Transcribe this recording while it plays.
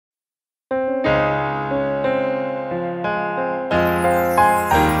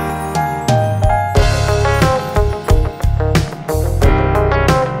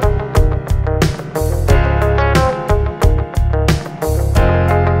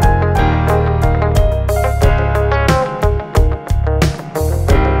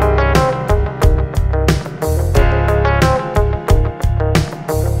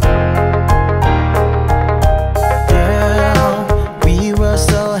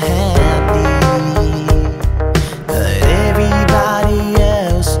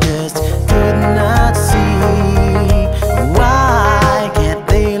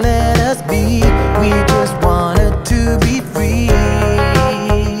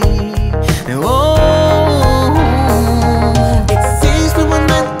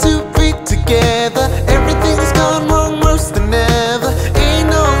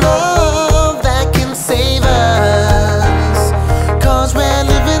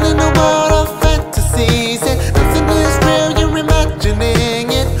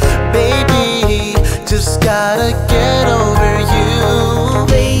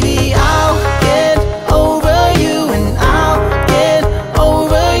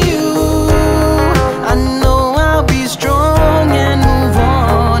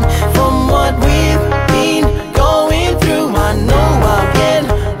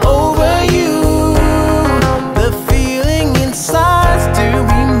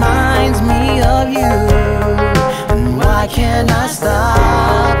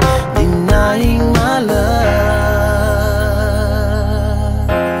stop denying my love?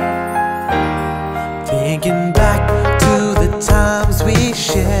 Thinking back to the times we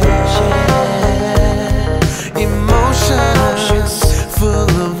shared, emotions full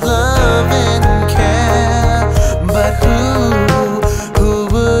of love and care. But who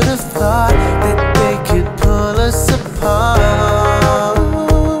would have thought that they could pull us apart?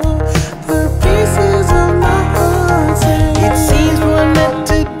 The pieces of my heart, it seems we're meant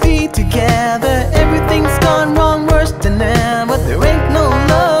to be together. Everything's gone wrong, worse than ever. There ain't no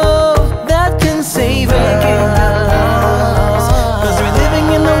love that can save us, 'cause we're living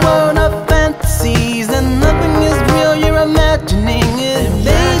in a world of fantasies and nothing is real, you're imagining it,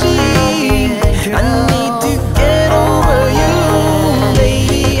 baby. I need to get over you,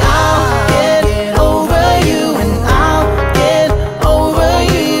 baby. I'll get over you and I'll get over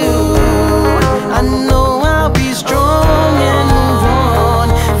you. I know I'll be strong and move on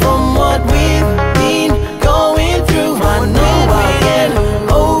from what we've been going through. I know I'll get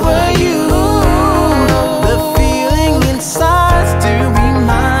over you. The feeling inside still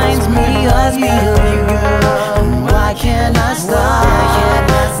reminds me of you. And why can't I stop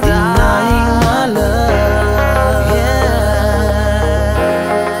denying my love? Yeah.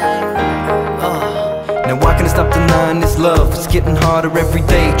 Now why can I stop denying this love? It's getting harder every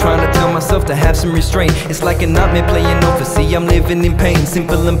day, trying to tell myself to have some restraint. It's like a nightmare playing over, see I'm living in pain,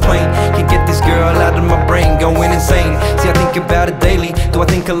 simple and plain. Can't get this girl out of my brain, going insane. See I think about it daily, do I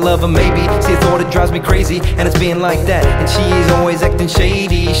think I love her? Maybe. See a thought it drives me crazy, and it's being like that. And she is always acting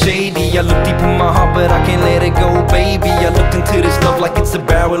shady, shady. I look deep in my heart but I can't let it go, baby. I looked into this love like it's a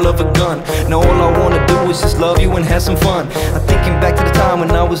barrel of a gun. Now all I wanna do is just love you and have some fun. I'm thinking back to the time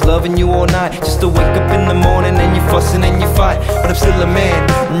when I was loving you all night, just to wake up in the morning and you fussing and you fight, but I'm still a man.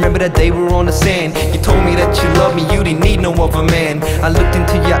 Remember that day we were on the sand, you told me that you loved me, you didn't need no other man. I looked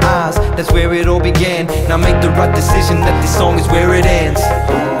into your eyes, that's where it all began. Now make the right decision, that this song is where it ends.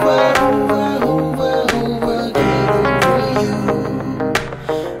 Over